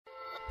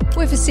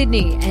We're for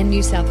Sydney and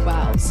New South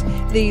Wales.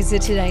 These are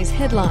today's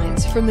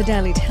headlines from the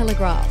Daily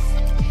Telegraph.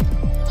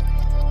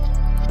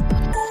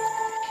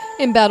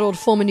 Embattled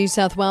former New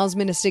South Wales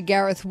Minister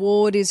Gareth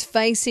Ward is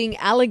facing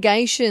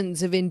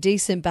allegations of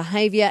indecent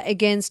behaviour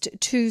against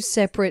two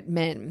separate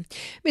men.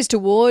 Mr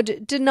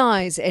Ward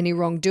denies any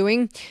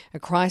wrongdoing. A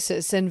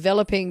crisis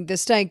enveloping the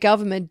state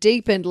government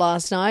deepened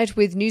last night,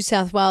 with New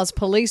South Wales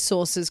police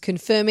sources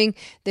confirming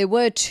there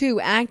were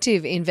two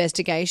active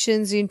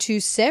investigations into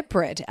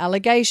separate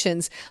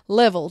allegations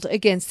levelled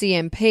against the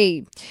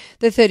MP.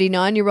 The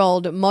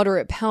 39-year-old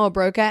moderate power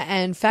broker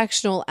and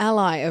factional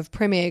ally of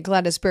Premier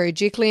Gladys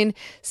Berejiklian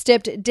stepped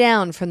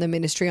down from the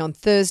ministry on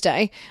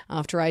Thursday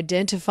after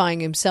identifying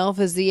himself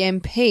as the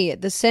MP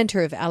at the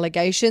centre of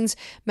allegations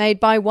made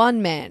by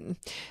one man.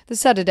 The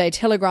Saturday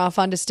Telegraph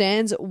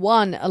understands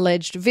one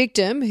alleged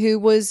victim, who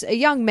was a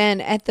young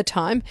man at the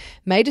time,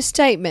 made a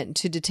statement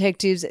to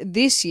detectives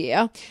this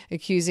year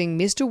accusing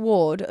Mr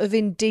Ward of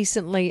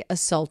indecently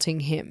assaulting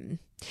him.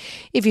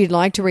 If you'd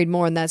like to read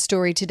more on that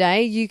story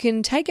today, you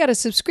can take out a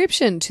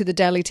subscription to the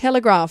Daily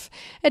Telegraph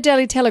at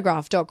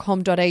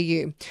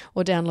dailytelegraph.com.au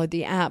or download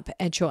the app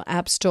at your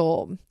app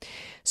store.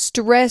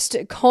 Stressed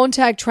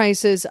contact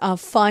tracers are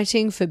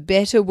fighting for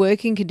better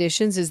working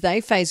conditions as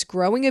they face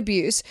growing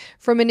abuse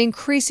from an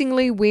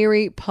increasingly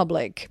weary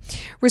public.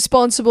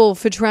 Responsible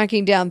for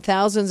tracking down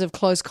thousands of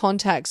close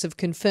contacts of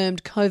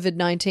confirmed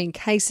COVID-19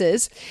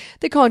 cases,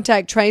 the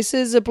contact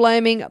tracers are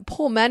blaming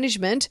poor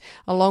management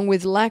along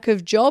with lack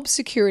of job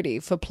security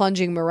for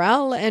plunging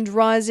morale and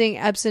rising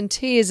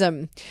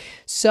absenteeism.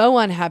 So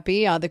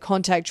unhappy are the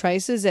contact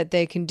tracers at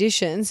their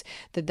conditions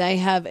that they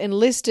have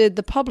enlisted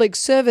the Public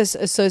Service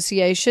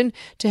Association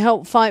to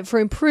help fight for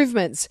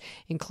improvements,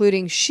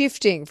 including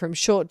shifting from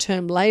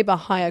short-term labour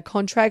hire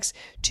contracts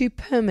to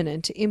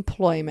permanent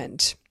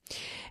employment.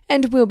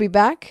 And we'll be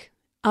back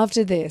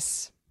after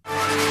this.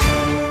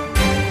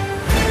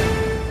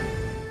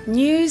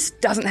 News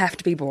doesn't have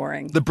to be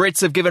boring. The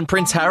Brits have given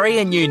Prince Harry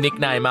a new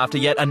nickname after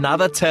yet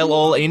another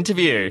tell-all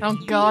interview. Oh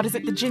God, is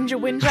it the Ginger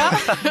Whinger?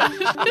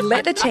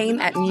 Let the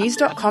team at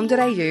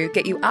news.com.au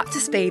get you up to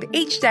speed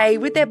each day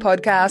with their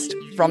podcast,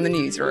 From the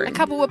Newsroom. A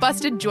couple were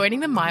busted joining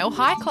the Mile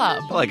High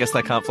Club. Well, I guess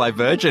they can't play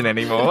Virgin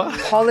anymore.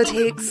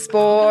 Politics,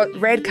 sport,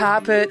 red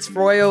carpets,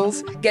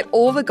 royals. Get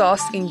all the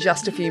goss in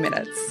just a few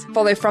minutes.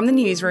 Follow From the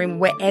Newsroom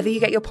wherever you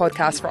get your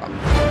podcast from.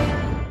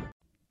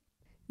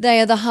 They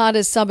are the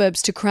hardest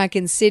suburbs to crack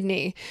in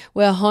Sydney,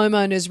 where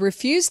homeowners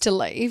refuse to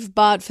leave,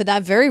 but for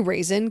that very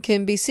reason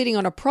can be sitting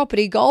on a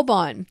property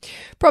goldmine.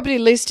 Property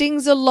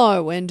listings are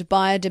low and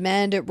buyer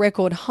demand at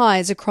record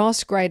highs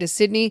across Greater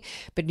Sydney,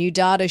 but new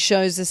data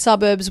shows the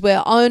suburbs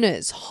where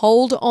owners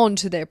hold on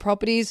to their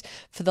properties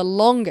for the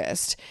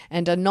longest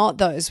and are not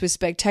those with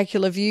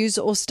spectacular views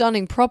or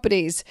stunning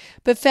properties,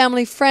 but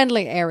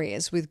family-friendly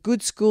areas with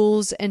good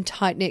schools and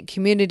tight-knit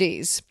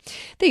communities.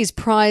 These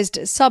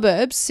prized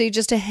suburbs see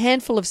just a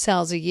handful of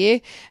sales a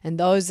year, and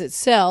those that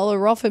sell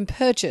are often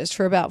purchased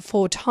for about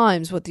 4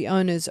 times what the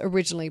owners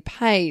originally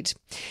paid.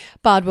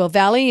 Bardwell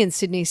Valley in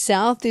Sydney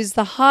South is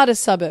the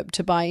hardest suburb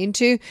to buy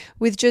into,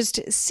 with just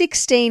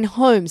 16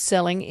 homes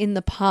selling in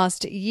the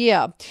past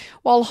year,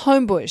 while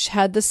Homebush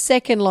had the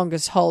second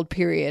longest hold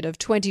period of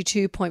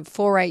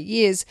 22.48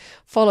 years,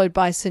 followed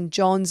by St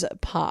John's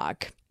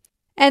Park.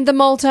 And the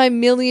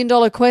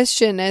multi-million-dollar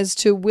question as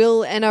to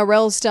will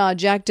NRL star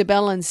Jack de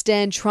Belin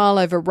stand trial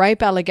over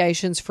rape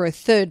allegations for a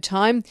third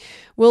time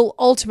will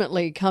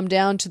ultimately come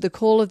down to the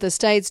call of the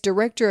state's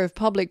Director of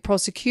Public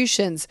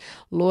Prosecutions,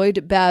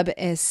 Lloyd Babb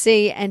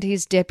SC, and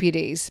his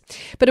deputies.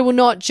 But it will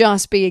not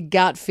just be a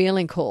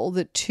gut-feeling call.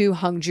 That 2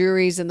 hung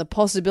juries and the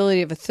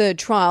possibility of a third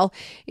trial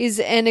is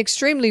an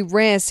extremely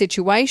rare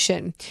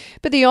situation.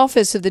 But the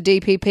Office of the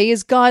DPP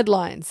has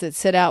guidelines that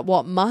set out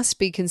what must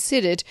be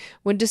considered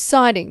when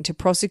deciding to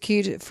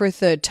prosecute for a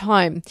third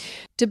time.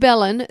 De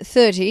Belin,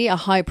 30, a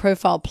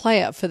high-profile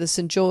player for the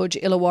St George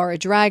Illawarra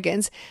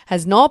Dragons,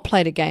 has not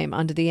played a game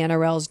under the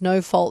NRL's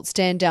no-fault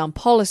stand-down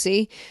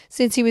policy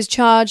since he was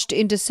charged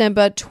in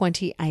December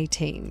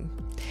 2018.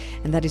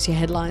 And that is your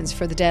headlines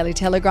for the Daily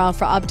Telegraph.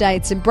 For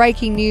updates and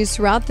breaking news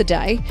throughout the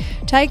day,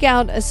 take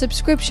out a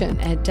subscription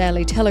at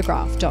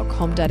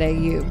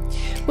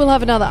dailytelegraph.com.au. We'll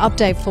have another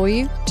update for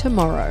you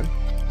tomorrow.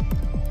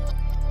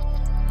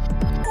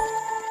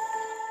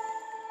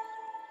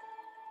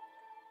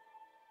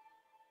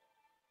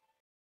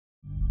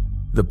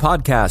 The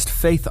podcast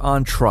Faith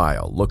on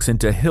Trial looks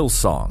into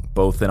Hillsong,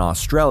 both in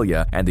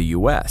Australia and the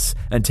US,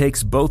 and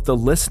takes both the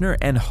listener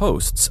and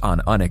hosts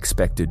on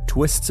unexpected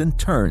twists and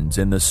turns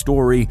in the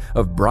story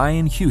of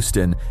Brian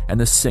Houston and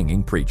the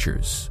Singing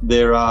Preachers.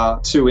 There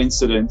are 2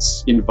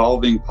 incidents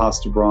involving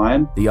Pastor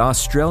Brian. The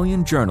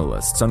Australian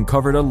journalists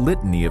uncovered a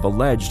litany of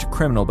alleged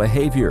criminal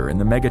behavior in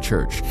the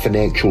megachurch.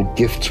 Financial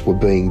gifts were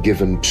being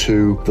given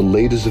to the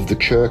leaders of the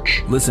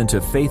church. Listen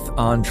to Faith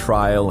on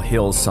Trial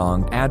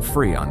Hillsong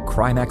ad-free on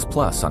Crimex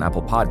Plus on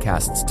Apple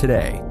Podcasts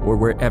today or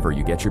wherever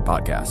you get your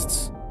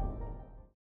podcasts.